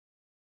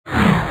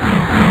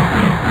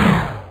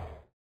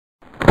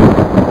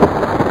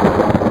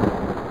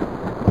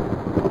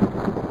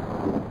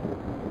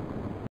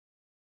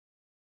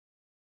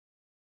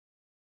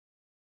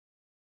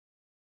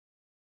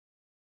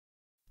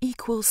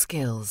Equal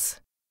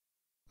Skills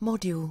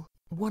Module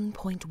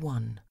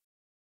 1.1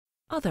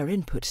 Other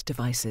input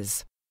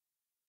devices.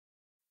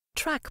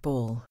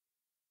 Trackball.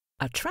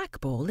 A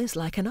trackball is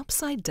like an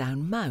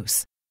upside-down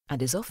mouse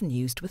and is often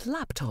used with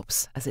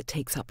laptops as it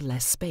takes up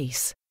less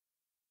space.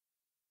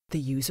 The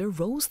user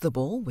rolls the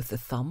ball with the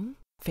thumb,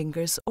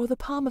 fingers or the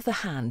palm of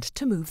the hand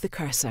to move the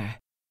cursor.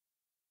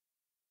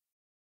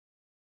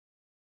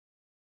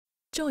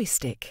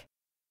 Joystick.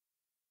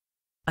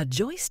 A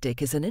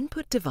joystick is an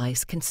input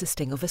device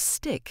consisting of a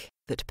stick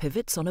that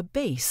pivots on a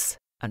base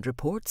and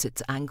reports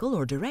its angle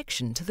or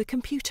direction to the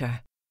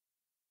computer.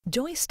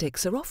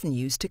 Joysticks are often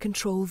used to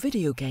control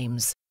video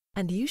games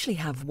and usually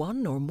have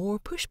one or more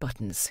push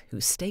buttons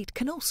whose state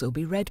can also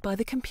be read by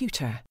the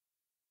computer.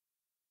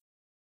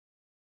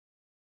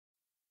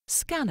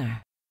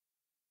 Scanner.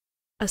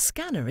 A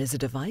scanner is a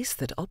device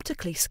that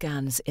optically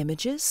scans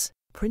images,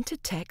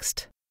 printed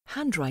text,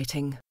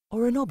 handwriting,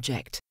 or an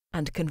object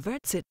and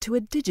converts it to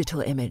a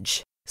digital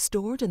image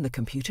stored in the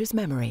computer's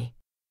memory.